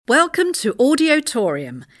Welcome to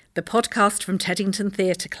Audiotorium, the podcast from Teddington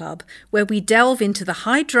Theatre Club, where we delve into the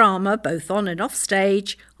high drama, both on and off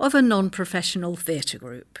stage, of a non-professional theatre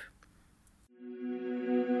group.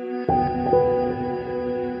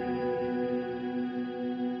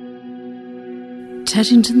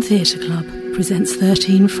 Teddington Theatre Club presents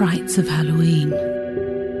 13 Frights of Halloween.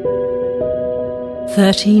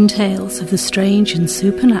 13 tales of the strange and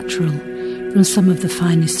supernatural from some of the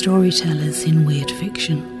finest storytellers in weird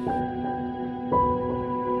fiction.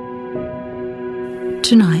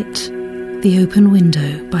 Tonight, The Open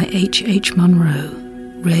Window by H. Munro,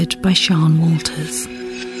 read by Sian Walters.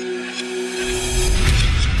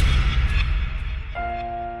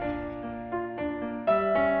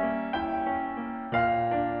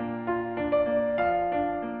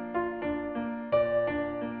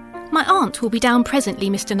 "My aunt will be down presently,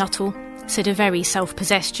 Mr. Nuttall," said a very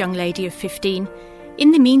self-possessed young lady of 15.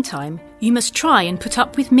 "In the meantime, you must try and put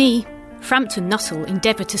up with me." Frampton Nuttall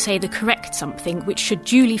endeavoured to say the correct something which should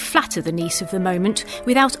duly flatter the niece of the moment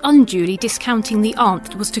without unduly discounting the aunt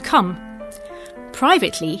that was to come.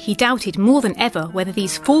 Privately, he doubted more than ever whether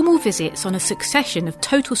these formal visits on a succession of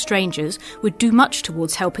total strangers would do much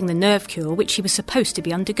towards helping the nerve cure which he was supposed to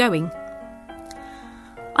be undergoing.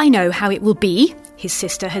 "I know how it will be," his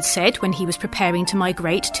sister had said when he was preparing to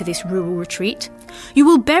migrate to this rural retreat. "You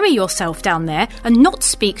will bury yourself down there and not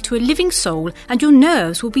speak to a living soul, and your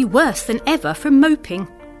nerves will be worse than ever from moping.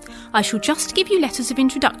 I shall just give you letters of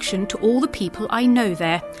introduction to all the people I know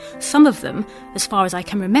there. Some of them, as far as I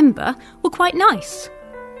can remember, were quite nice."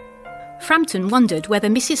 Frampton wondered whether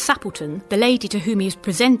Mrs. Sappleton, the lady to whom he was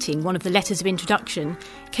presenting one of the letters of introduction,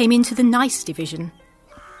 came into the nice division.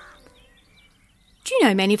 "Do you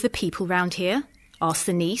know many of the people round here?" asked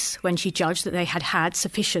the niece, when she judged that they had had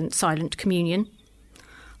sufficient silent communion.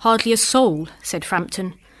 "Hardly a soul," said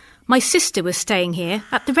Frampton. "My sister was staying here,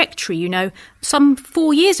 at the rectory, you know, some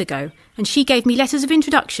 4 years ago, and she gave me letters of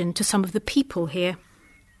introduction to some of the people here."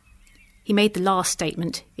 He made the last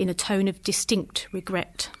statement in a tone of distinct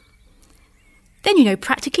regret. "Then you know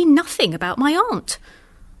practically nothing about my aunt,"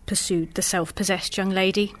 pursued the self-possessed young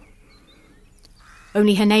lady.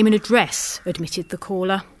 "Only her name and address," admitted the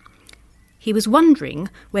caller. He was wondering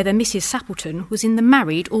whether Mrs. Sappleton was in the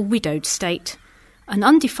married or widowed state. An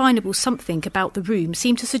undefinable something about the room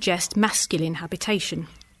seemed to suggest masculine habitation.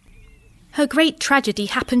 "Her great tragedy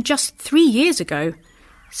happened just 3 years ago,"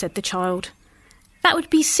 said the child. "That would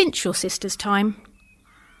be since your sister's time."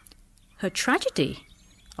 "Her tragedy?"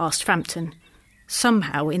 asked Frampton.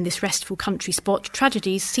 Somehow, in this restful country spot,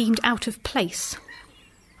 tragedies seemed out of place.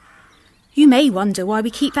 "You may wonder why we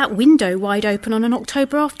keep that window wide open on an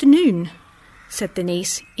October afternoon," said the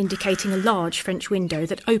niece, indicating a large French window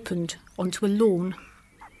that opened onto a lawn.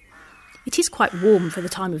 "It is quite warm for the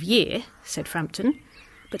time of year," said Frampton,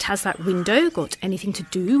 "but has that window got anything to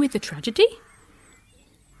do with the tragedy?"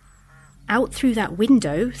 "Out through that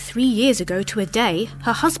window, 3 years ago to a day,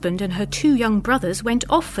 her husband and her 2 young brothers went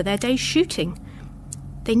off for their day's shooting.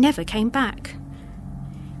 They never came back.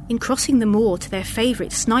 In crossing the moor to their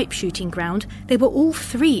favourite snipe shooting ground, they were all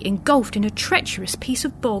 3 engulfed in a treacherous piece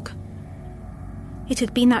of bog. It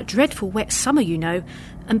had been that dreadful wet summer, you know,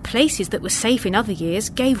 and places that were safe in other years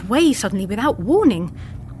gave way suddenly without warning.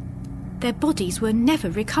 Their bodies were never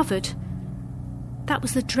recovered. That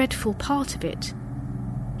was the dreadful part of it."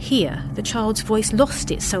 Here, the child's voice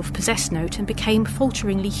lost its self-possessed note and became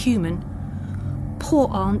falteringly human. "Poor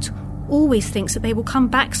aunt always thinks that they will come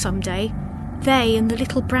back some day, they and the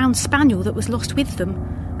little brown spaniel that was lost with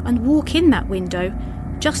them, and walk in that window,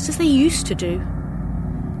 just as they used to do.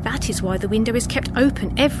 That is why the window is kept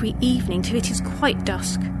open every evening till it is quite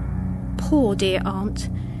dusk. Poor dear aunt.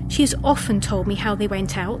 She has often told me how they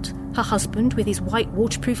went out, her husband with his white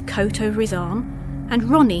waterproof coat over his arm, and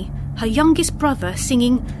Ronnie, her youngest brother,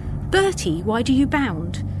 singing, 'Bertie, why do you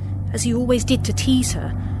bound?' as he always did to tease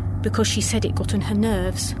her, because she said it got on her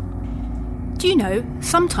nerves. Do you know,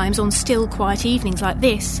 sometimes on still, quiet evenings like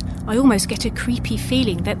this, I almost get a creepy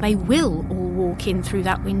feeling that they will all walk in through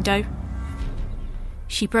that window."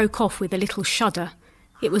 She broke off with a little shudder.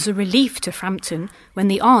 It was a relief to Frampton when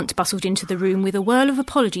the aunt bustled into the room with a whirl of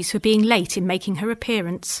apologies for being late in making her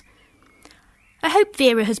appearance. "I hope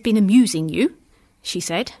Vera has been amusing you," she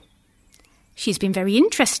said. "She's been very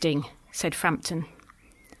interesting," said Frampton.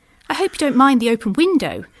 "I hope you don't mind the open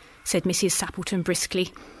window," said Mrs. Sappleton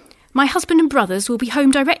briskly. "My husband and brothers will be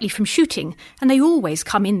home directly from shooting, and they always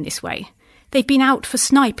come in this way. They've been out for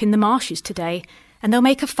snipe in the marshes today, and they'll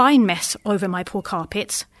make a fine mess over my poor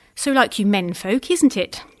carpets. So like you men folk, isn't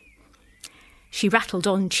it?" She rattled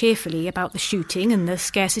on cheerfully about the shooting and the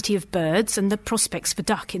scarcity of birds and the prospects for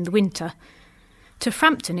duck in the winter. To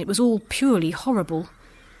Frampton it was all purely horrible.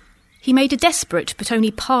 He made a desperate but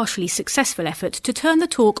only partially successful effort to turn the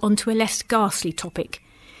talk onto a less ghastly topic.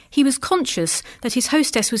 He was conscious that his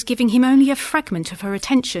hostess was giving him only a fragment of her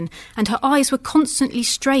attention, and her eyes were constantly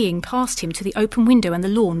straying past him to the open window and the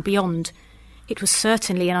lawn beyond. It was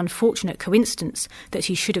certainly an unfortunate coincidence that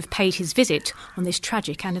he should have paid his visit on this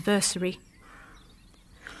tragic anniversary.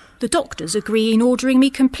 The doctors agree in ordering me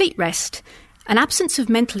complete rest, an absence of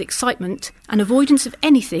mental excitement, and avoidance of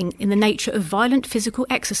anything in the nature of violent physical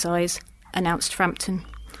exercise, announced Frampton,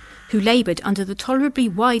 who laboured under the tolerably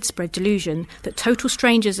widespread delusion that total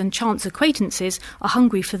strangers and chance acquaintances are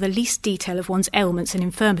hungry for the least detail of one's ailments and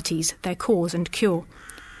infirmities, their cause and cure.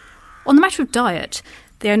 On the matter of diet,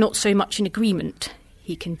 they are not so much in agreement,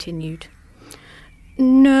 he continued.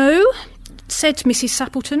 No, said Mrs.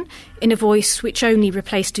 Sappleton, in a voice which only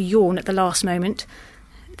replaced a yawn at the last moment.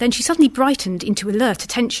 Then she suddenly brightened into alert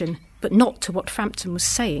attention, but not to what Frampton was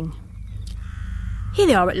saying. Here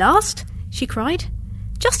they are at last, she cried.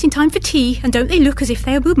 Just in time for tea, and don't they look as if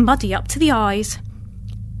they were muddy up to the eyes?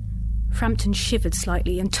 Frampton shivered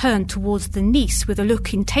slightly and turned towards the niece with a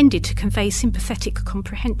look intended to convey sympathetic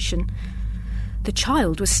comprehension. The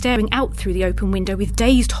child was staring out through the open window with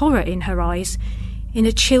dazed horror in her eyes. In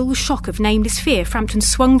a chill shock of nameless fear, Frampton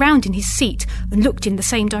swung round in his seat and looked in the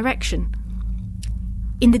same direction.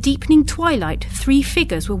 In the deepening twilight, 3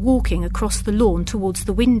 figures were walking across the lawn towards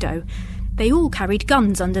the window. They all carried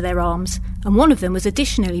guns under their arms, and one of them was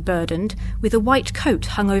additionally burdened with a white coat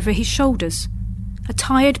hung over his shoulders. A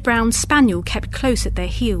tired brown spaniel kept close at their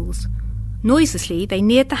heels. Noiselessly they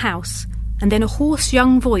neared the house, and then a hoarse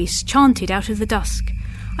young voice chanted out of the dusk,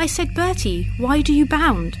 "I said, Bertie, why do you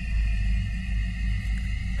bound?"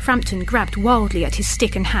 Frampton grabbed wildly at his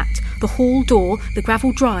stick and hat. The hall door, the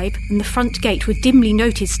gravel drive, and the front gate were dimly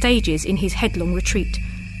noted stages in his headlong retreat.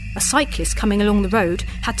 A cyclist coming along the road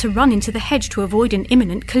had to run into the hedge to avoid an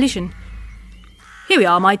imminent collision. "Here we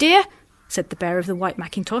are, my dear," said the bearer of the white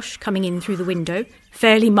mackintosh, coming in through the window.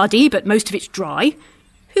 "Fairly muddy, but most of it's dry.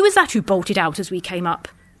 Who was that who bolted out as we came up?"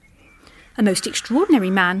 "A most extraordinary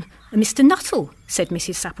man, a Mr. Nuttall," said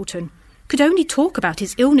Mrs. Sappleton. "Could only talk about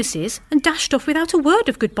his illnesses and dashed off without a word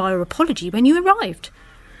of goodbye or apology when you arrived.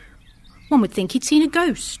 One would think he'd seen a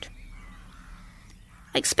ghost."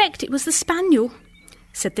 "I expect it was the spaniel,"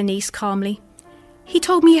 said the niece calmly. "He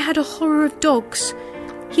told me he had a horror of dogs.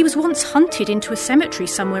 He was once hunted into a cemetery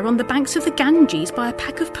somewhere on the banks of the Ganges by a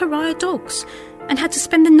pack of pariah dogs, and had to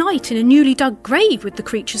spend the night in a newly dug grave with the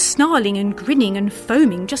creatures snarling and grinning and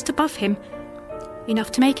foaming just above him.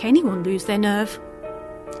 Enough to make anyone lose their nerve.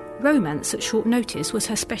 Romance at short notice was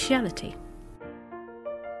her speciality."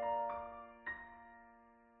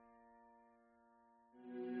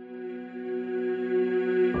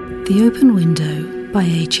 The Open Window by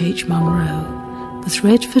H. Munro was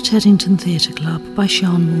read for Teddington Theatre Club by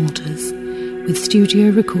Sian Walters, with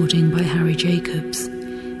studio recording by Harry Jacobs.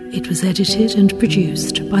 It was edited and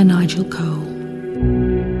produced by Nigel Cole.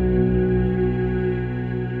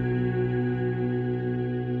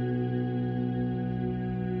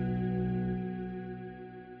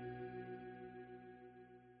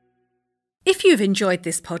 If you've enjoyed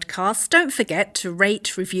this podcast, don't forget to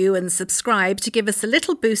rate, review and subscribe to give us a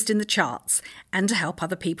little boost in the charts and to help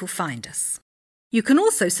other people find us. You can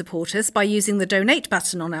also support us by using the donate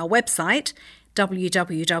button on our website,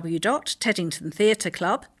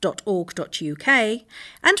 www.teddingtontheatreclub.org.uk,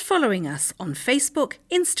 and following us on Facebook,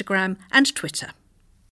 Instagram and Twitter.